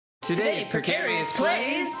Today, Precarious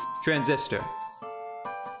plays Transistor.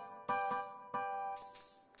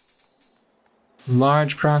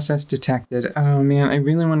 Large process detected. Oh man, I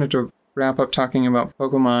really wanted to wrap up talking about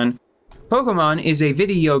Pokemon. Pokemon is a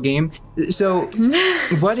video game, so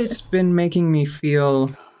what it's been making me feel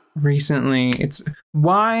recently, it's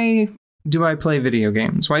why do I play video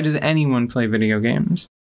games? Why does anyone play video games?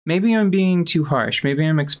 Maybe I'm being too harsh. Maybe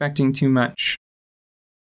I'm expecting too much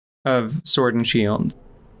of Sword and Shield.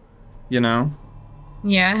 You know?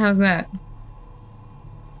 Yeah, how's that?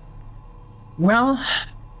 Well,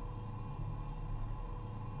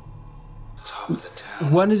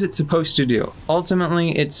 what is it supposed to do?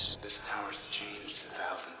 Ultimately, it's... This tower's changed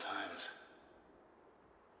 1,000 times.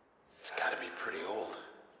 It's gotta be pretty old.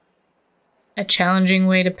 A challenging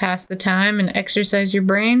way to pass the time and exercise your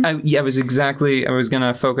brain? I was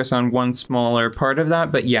gonna focus on one smaller part of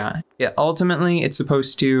that, but yeah. Ultimately, it's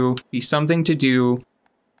supposed to be something to do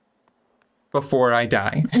before I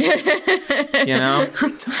die. You know?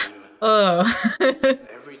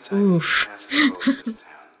 Every time Oof.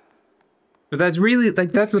 But that's really,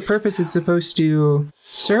 like, that's the purpose it's supposed to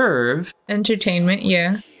serve. Entertainment,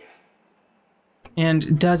 yeah.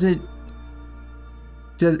 And does it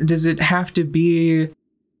have to be,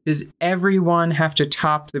 does everyone have to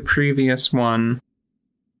top the previous one?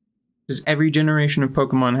 Does every generation of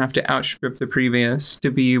Pokemon have to outstrip the previous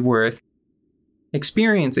to be worth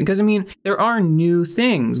experiencing? Because, I mean, there are new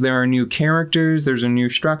things. There are new characters. There's a new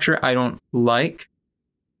structure. I don't like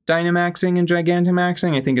Dynamaxing and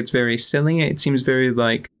Gigantamaxing. I think it's very silly. It seems very,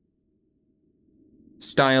 like,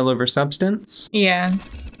 style over substance. Yeah.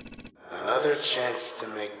 Another chance to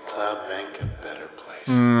make Cloud Bank a better place.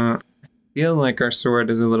 I feel like our sword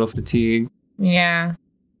is a little fatigued. Yeah.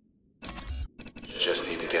 Just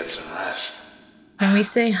need to get some rest. When we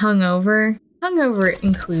say hungover, hungover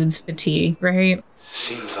includes fatigue, right?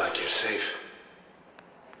 Seems like you're safe.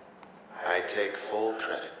 I take full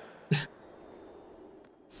credit.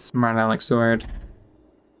 Smart Alex sword.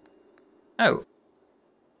 Oh,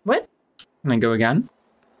 What? can I go again?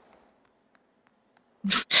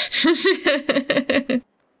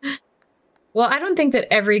 Well, I don't think that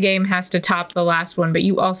every game has to top the last one, but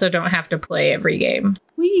you also don't have to play every game.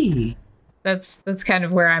 Whee! That's kind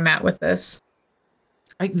of where I'm at with this.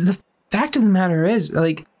 The fact of the matter is,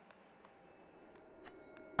 like,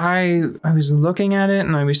 I was looking at it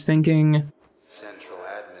and I was thinking, Central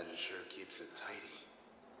admin sure keeps it tidy.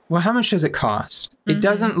 well, how much does it cost? It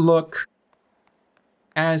doesn't look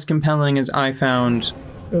as compelling as I found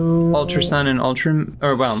Ultra Sun and Ultra...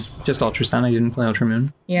 Or, well, just Ultra Sun. I didn't play Ultra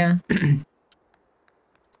Moon. Yeah.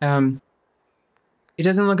 It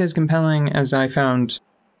doesn't look as compelling as I found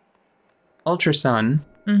Ultra Sun.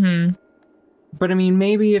 Mm-hmm. But, I mean,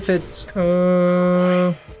 maybe if it's...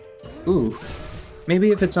 Ooh.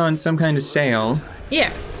 Maybe if it's on some kind of sale...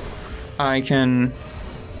 Yeah. I can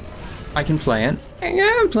play it.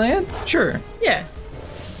 Yeah, I'll play it. Sure. Yeah.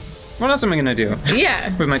 What else am I gonna do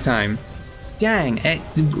Yeah. with my time? Dang, it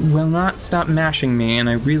will not stop mashing me, and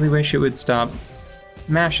I really wish it would stop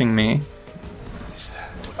mashing me.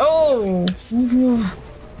 Oh.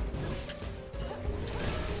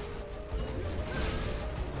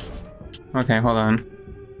 Okay, hold on.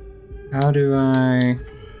 How do I...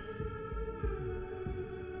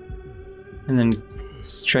 And then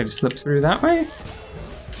try to slip through that way?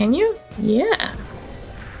 Can you? Yeah.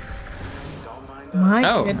 My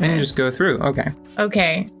Oh, goodness. I can just go through. Okay.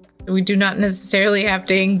 Okay. We do not necessarily have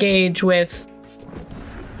to engage with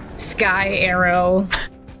Sky Arrow.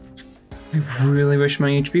 I really wish my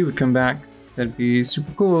HP would come back. That'd be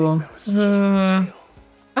super cool. I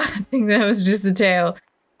think that was just the tail.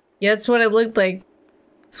 Yeah, that's what it looked like.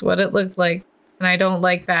 That's what it looked like. And I don't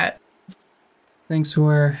like that. Thanks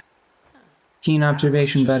for keen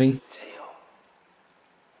observation, buddy.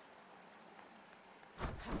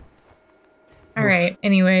 Alright,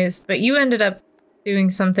 anyways. But you ended up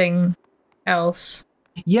doing something else.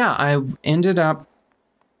 Yeah, I ended up...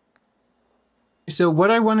 So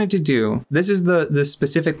what I wanted to do, this is the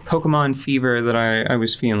specific Pokemon fever that I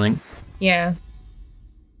was feeling. Yeah.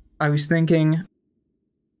 I was thinking,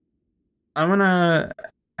 I want to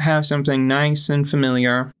have something nice and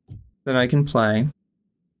familiar that I can play.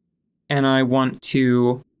 And I want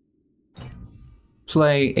to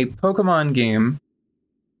play a Pokemon game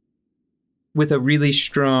with a really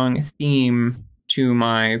strong theme to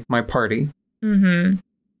my party. Mm-hmm.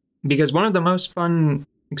 Because one of the most fun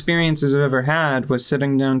experiences I've ever had was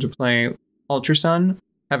sitting down to play Ultra Sun,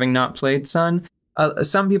 having not played Sun.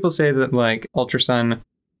 Some people say that, like, Ultra Sun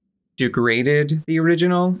degraded the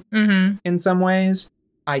original in some ways.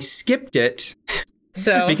 I skipped it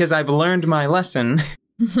So because I've learned my lesson.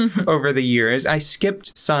 over the years. I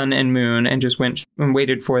skipped Sun and Moon and just went and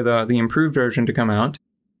waited for the improved version to come out.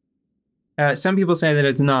 Some people say that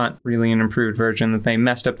it's not really an improved version, that they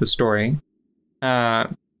messed up the story.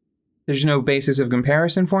 There's no basis of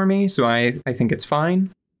comparison for me, so I think it's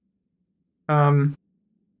fine.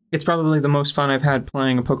 It's probably the most fun I've had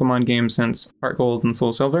playing a Pokemon game since Heart Gold and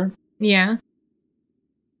Soul Silver. Yeah.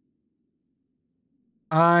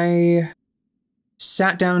 I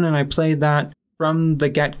sat down and I played that from the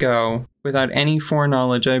get-go without any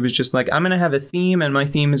foreknowledge. I was just like, I'm going to have a theme, and my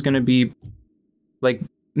theme is going to be, like,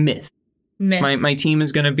 myth. My team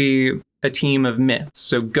is going to be a team of myths.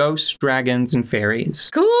 So ghosts, dragons, and fairies.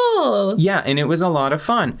 Cool! Yeah, and it was a lot of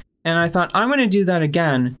fun. And I thought, I'm going to do that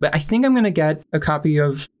again, but I think I'm going to get a copy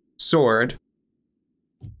of Sword,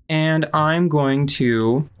 and I'm going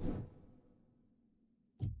to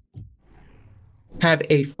have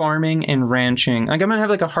a farming and ranching. Like, I'm going to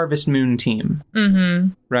have like a Harvest Moon team. Mm-hmm.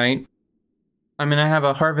 Right? I'm going to have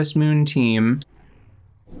a Harvest Moon team.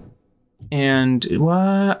 And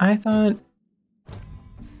what I thought...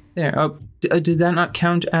 There. Oh, did that not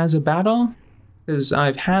count as a battle? Because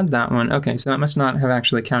I've had that one. Okay, so that must not have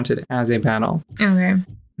actually counted as a battle. Okay.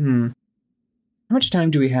 How much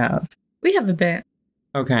time do we have? We have a bit.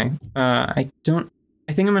 Okay. I think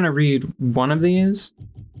I'm going to read one of these.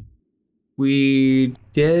 We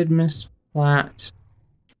did Miss Platt,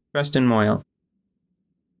 Preston Moyle.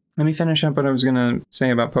 Let me finish up what I was going to say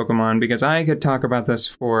about Pokemon, because I could talk about this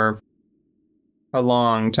for a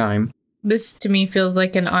long time. This, to me, feels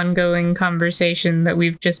like an ongoing conversation that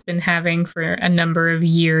we've just been having for a number of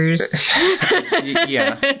years.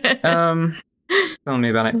 Yeah. Tell me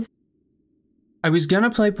about it. I was going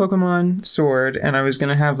to play Pokemon Sword, and I was going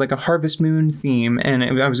to have like a Harvest Moon theme, and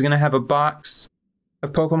I was going to have a box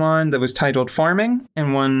of Pokemon that was titled Farming,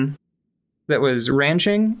 and one that was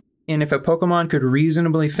Ranching, and if a Pokemon could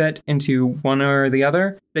reasonably fit into one or the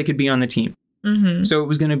other, they could be on the team. Mm-hmm. So it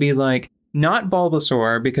was going to be like, not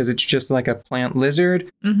Bulbasaur, because it's just like a plant lizard,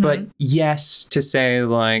 but yes to say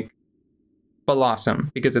like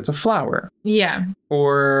Blossom, because it's a flower. Yeah.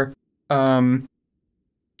 Or Combee,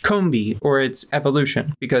 or its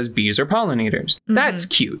evolution, because bees are pollinators. That's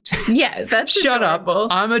cute. Yeah, that's Shut adorable.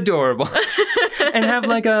 up. I'm adorable. And have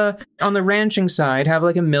like on the ranching side, have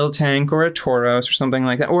like a Miltank or a Tauros or something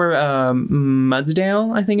like that. Or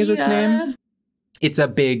Mudsdale, I think is its name. It's a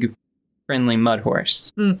big, friendly mud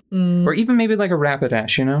horse. Or even maybe like a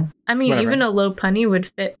Rapidash, you know? I mean, Whatever. even a Lopunny would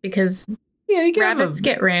fit, because you can rabbits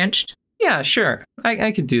get ranched. Yeah, sure.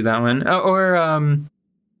 I could do that one. Or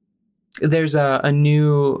there's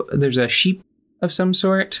a sheep of some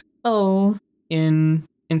sort. Oh. In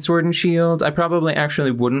Sword and Shield. I probably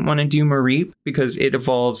actually wouldn't want to do Mareep, because it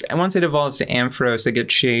evolves, and once it evolves to Ampharos, it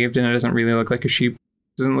gets shaved and it doesn't really look like a sheep.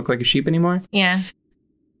 Doesn't look like a sheep anymore. Yeah.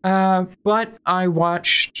 But I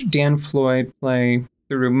watched Dan Floyd play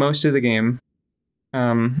through most of the game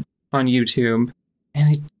on YouTube,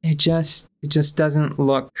 and it just doesn't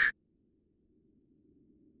look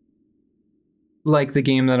like the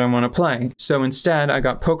game that I want to play. So instead, I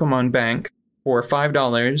got Pokemon Bank for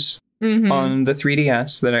 $5 on the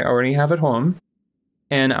 3DS that I already have at home,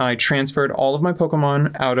 and I transferred all of my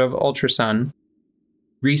Pokemon out of Ultra Sun,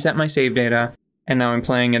 reset my save data, and now I'm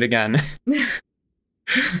playing it again.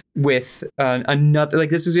 With another, like,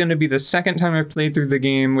 this is going to be the second time I've played through the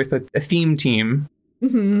game with a theme team.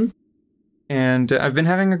 And I've been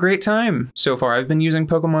having a great time so far. I've been using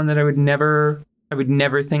Pokemon that I would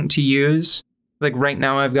never think to use. Like right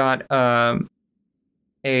now I've got I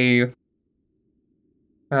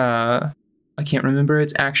can't remember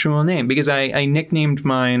its actual name, because I nicknamed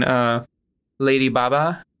mine Lady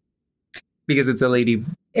Baba, because it's a lady.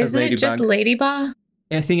 Isn't it just Ladybug?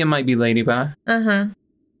 I think it might be Ladybug.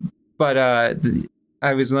 But I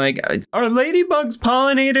was like, are ladybugs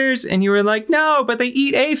pollinators? And you were like, no, but they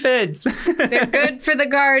eat aphids. They're good for the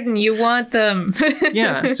garden. You want them.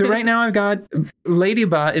 Yeah, so right now I've got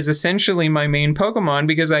Ladybug is essentially my main Pokemon,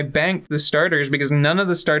 because I banked the starters, because none of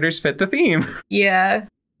the starters fit the theme. Yeah,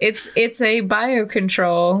 it's a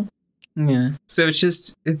biocontrol. Yeah, so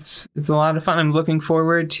it's a lot of fun. I'm looking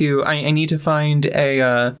forward to. I need to find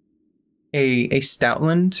a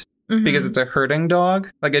Stoutland, because it's a herding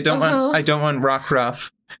dog. Like I don't want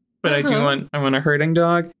Rockruff, but I want a herding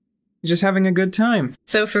dog. Just having a good time.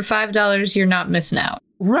 So for $5, you're not missing out.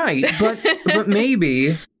 Right, but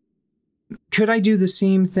maybe could I do the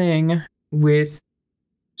same thing with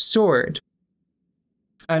Sword?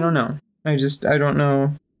 I don't know. I don't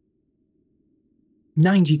know.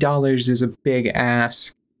 $90 is a big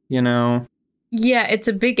ask, you know. Yeah, it's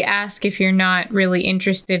a big ask if you're not really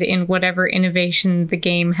interested in whatever innovation the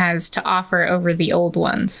game has to offer over the old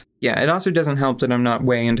ones. Yeah, it also doesn't help that I'm not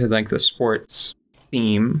way into like the sports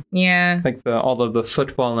theme. Yeah. Like all of the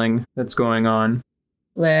footballing that's going on.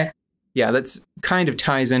 Bleh. Yeah, that's kind of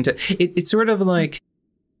ties into it. It's sort of like,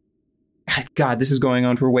 God, this is going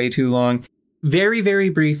on for way too long. Very, very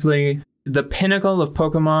briefly, the pinnacle of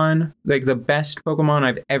Pokemon, like the best Pokemon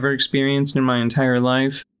I've ever experienced in my entire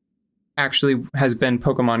life, actually has been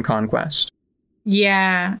Pokemon Conquest.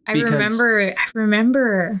 Yeah, I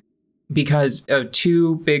remember. Because of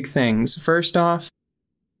two big things. First off,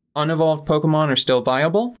 unevolved Pokemon are still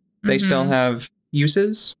viable. They still have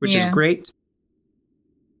uses, which is great.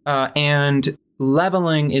 And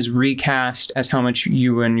leveling is recast as how much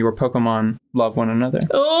you and your Pokemon love one another.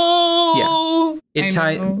 Oh! Yeah.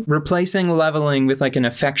 Replacing leveling with like an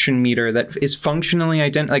affection meter that is functionally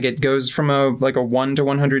identical. Like it goes from a 1 to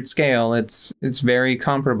 100 scale. It's very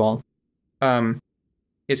comparable.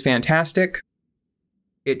 Is fantastic.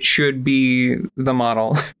 It should be the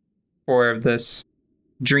model for this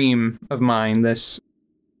dream of mine, this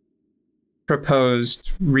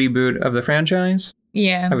proposed reboot of the franchise.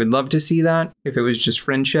 Yeah. I would love to see that if it was just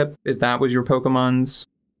friendship, if that was your Pokemon's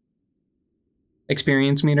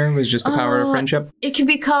experience meter, was just the power of friendship. It could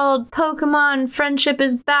be called Pokemon Friendship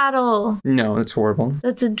is Battle. No, that's horrible.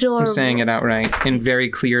 That's adorable. I'm saying it outright in very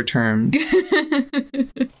clear terms.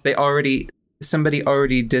 Somebody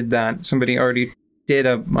already did that. Somebody already did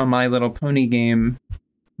a My Little Pony game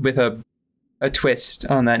with a twist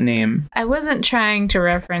on that name. I wasn't trying to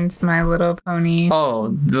reference My Little Pony.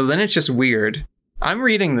 Oh, then it's just weird. I'm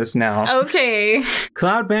reading this now. Okay.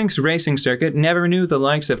 Cloudbank's racing circuit never knew the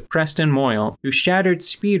likes of Preston Moyle, who shattered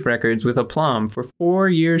speed records with aplomb for 4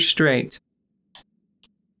 years straight.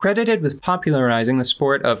 Credited with popularizing the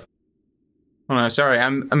sport of... Oh, no, sorry,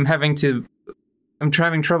 I'm having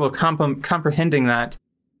trouble comprehending that.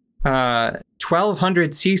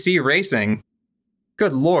 1200cc racing.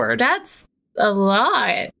 Good lord. That's a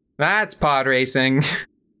lot. That's pod racing.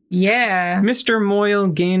 Yeah. Mr. Moyle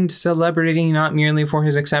gained celebrity not merely for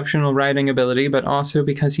his exceptional riding ability, but also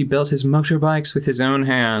because he built his motorbikes with his own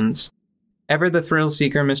hands. Ever the thrill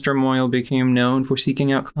seeker, Mr. Moyle became known for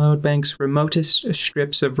seeking out Cloudbank's remotest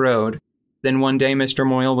strips of road. Then one day, Mr.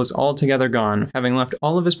 Moyle was altogether gone, having left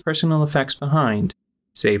all of his personal effects behind,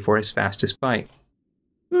 save for his fastest bike.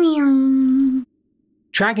 Meow.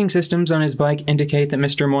 Tracking systems on his bike indicate that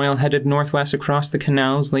Mr. Moyle headed northwest across the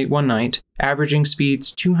canals late one night, averaging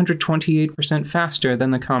speeds 228% faster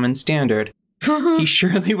than the common standard. He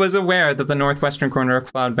surely was aware that the northwestern corner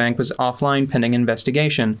of Cloudbank was offline pending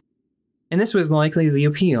investigation. And this was likely the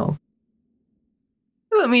appeal.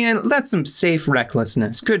 I mean, that's some safe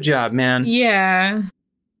recklessness. Good job, man. Yeah.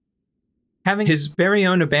 Having his very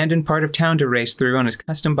own abandoned part of town to race through on his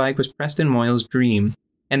custom bike was Preston Moyle's dream.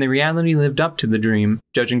 And the reality lived up to the dream,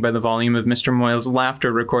 judging by the volume of Mr. Moyle's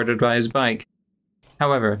laughter recorded by his bike.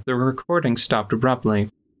 However, the recording stopped abruptly.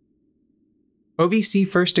 OVC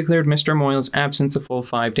first declared Mr. Moyle's absence a full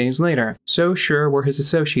 5 days later. So sure were his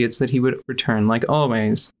associates that he would return like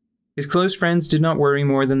always. His close friends did not worry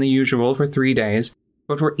more than the usual for 3 days,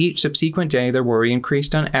 but for each subsequent day their worry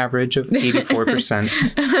increased on average of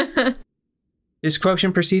 84%. This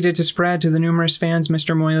quotient proceeded to spread to the numerous fans of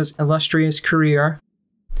Mr. Moyle's illustrious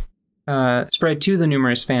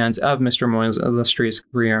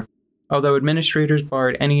career, although administrators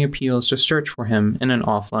barred any appeals to search for him in an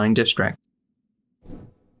offline district.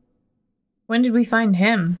 When did we find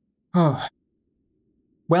him? Oh.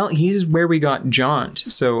 Well, he's where we got Jaunt,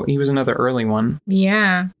 so he was another early one.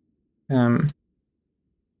 Yeah.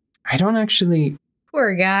 I don't actually...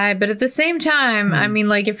 Poor guy, but at the same time, I mean,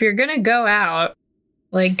 like, if you're gonna go out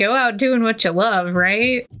doing what you love,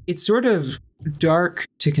 right? It's sort of dark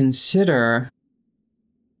to consider.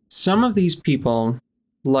 Some of these people,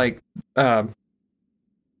 like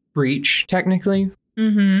Breach, technically,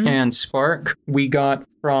 and Spark, we got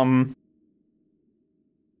from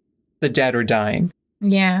the Dead or Dying.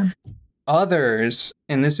 Yeah. Others,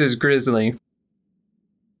 and this is grisly,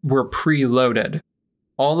 were preloaded.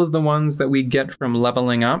 All of the ones that we get from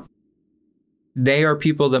leveling up, they are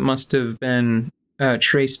people that must have been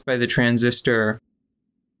traced by the Transistor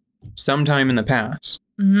sometime in the past.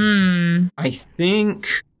 I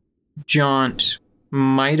think Jaunt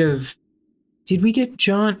might have... Did we get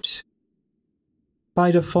Jaunt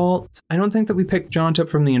by default? I don't think that we picked Jaunt up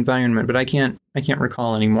from the environment, but I can't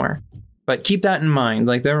recall anymore. But keep that in mind.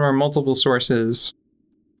 Like, there are multiple sources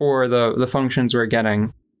for the functions we're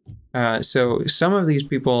getting. So some of these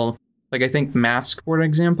people, like I think Mask, for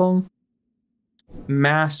example,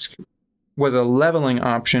 Mask was a leveling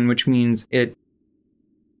option, which means it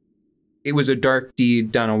it was a dark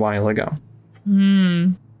deed done a while ago.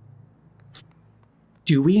 Hmm.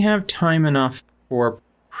 Do we have time enough for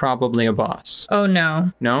probably a boss? Oh,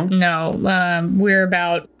 no. No? No. We're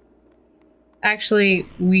about... Actually,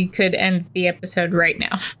 we could end the episode right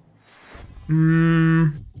now.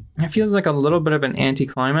 It feels like a little bit of an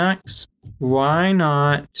anticlimax. Why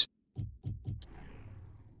not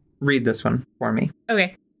read this one for me?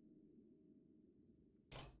 Okay.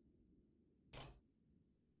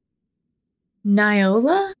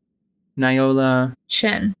 Nyola? Nyola.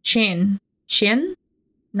 Shin.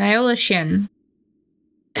 Nyola Shin.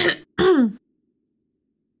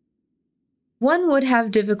 One would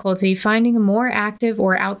have difficulty finding a more active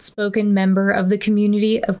or outspoken member of the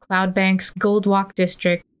community of Cloudbank's Goldwalk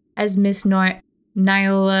district as Miss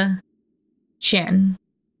Nyola Shin.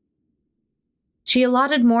 She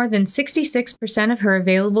allotted more than 66% of her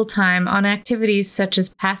available time on activities such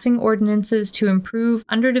as passing ordinances to improve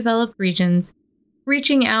underdeveloped regions,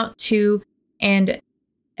 reaching out to and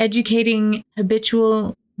educating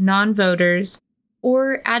habitual non-voters,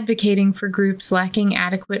 or advocating for groups lacking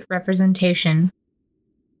adequate representation.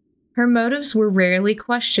 Her motives were rarely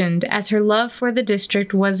questioned, as her love for the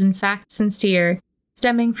district was in fact sincere,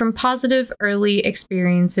 stemming from positive early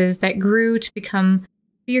experiences that grew to become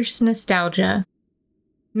fierce nostalgia.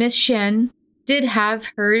 Miss Shen did have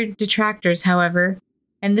her detractors, however,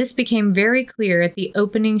 and this became very clear at the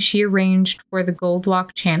opening she arranged for the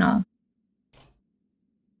Goldwalk channel.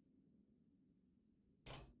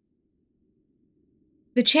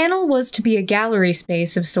 The channel was to be a gallery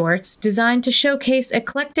space of sorts, designed to showcase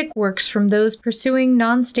eclectic works from those pursuing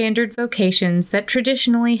non-standard vocations that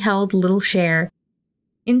traditionally held little share.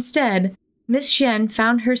 Instead, Miss Shen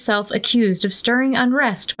found herself accused of stirring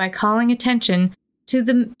unrest by calling attention to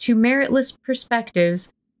meritless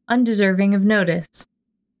perspectives undeserving of notice.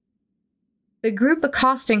 The group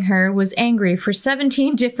accosting her was angry for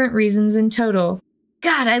 17 different reasons in total.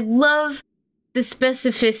 God, I love the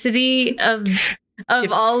specificity of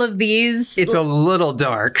all of these. It's a little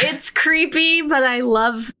dark. It's creepy, but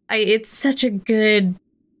it's such a good...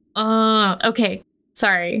 okay,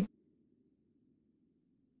 sorry.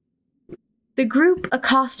 The group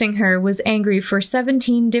accosting her was angry for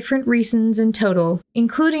 17 different reasons in total,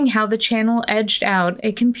 including how the channel edged out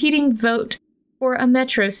a competing vote for a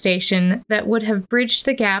metro station that would have bridged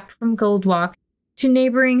the gap from Goldwalk to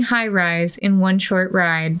neighboring high-rise in one short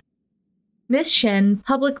ride. Miss Shen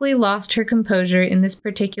publicly lost her composure in this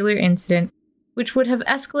particular incident, which would have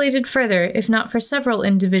escalated further if not for several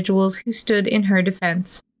individuals who stood in her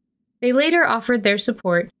defense. They later offered their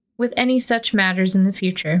support with any such matters in the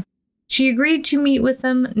future. She agreed to meet with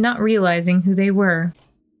them, not realizing who they were.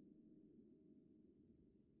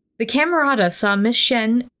 The Camerata saw in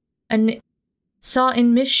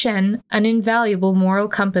Miss Shen an invaluable moral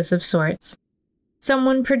compass of sorts.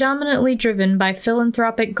 Someone predominantly driven by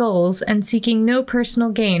philanthropic goals and seeking no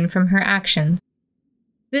personal gain from her action.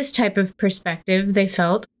 This type of perspective, they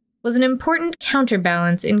felt, was an important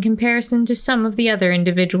counterbalance in comparison to some of the other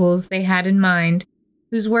individuals they had in mind,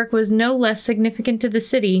 whose work was no less significant to the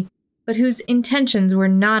city, but whose intentions were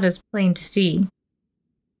not as plain to see.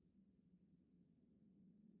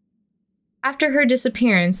 After her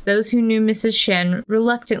disappearance, those who knew Mrs. Shen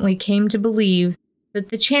reluctantly came to believe that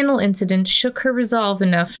the channel incident shook her resolve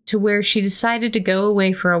enough to where she decided to go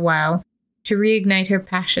away for a while to reignite her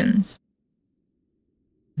passions.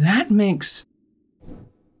 That makes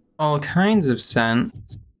all kinds of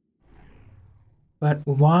sense. But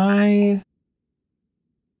why?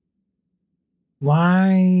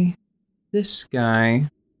 Why this guy?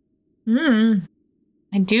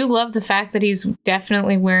 I do love the fact that he's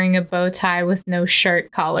definitely wearing a bow tie with no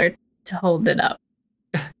shirt collar to hold it up.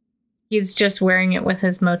 He's just wearing it with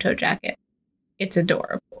his moto jacket. It's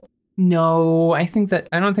adorable. No, I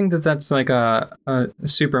don't think that that's like a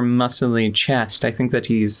super muscly chest. I think that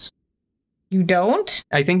he's... You don't?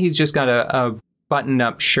 I think he's just got a buttoned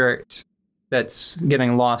up shirt that's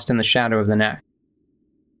getting lost in the shadow of the neck.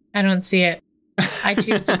 I don't see it. I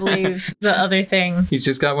choose to believe the other thing. He's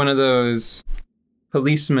just got one of those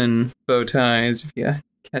policeman bow ties, if you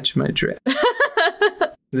catch my drift.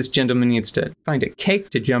 This gentleman needs to find a cake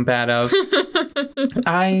to jump out of.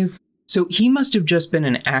 So he must have just been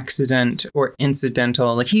an accident or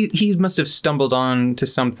incidental. Like he must have stumbled on to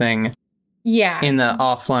something. Yeah. In the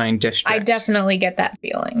offline district. I definitely get that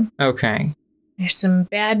feeling. Okay. There's some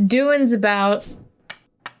bad doings about.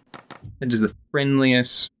 That is the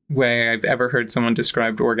friendliest way I've ever heard someone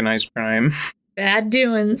describe organized crime. Bad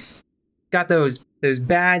doings. Got those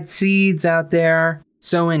bad seeds out there,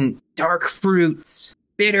 sowing dark fruits.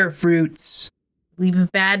 Bitter fruits. Leave a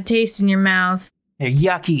bad taste in your mouth. They're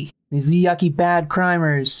yucky. These yucky bad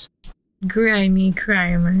crimers. Grimy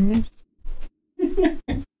crimers.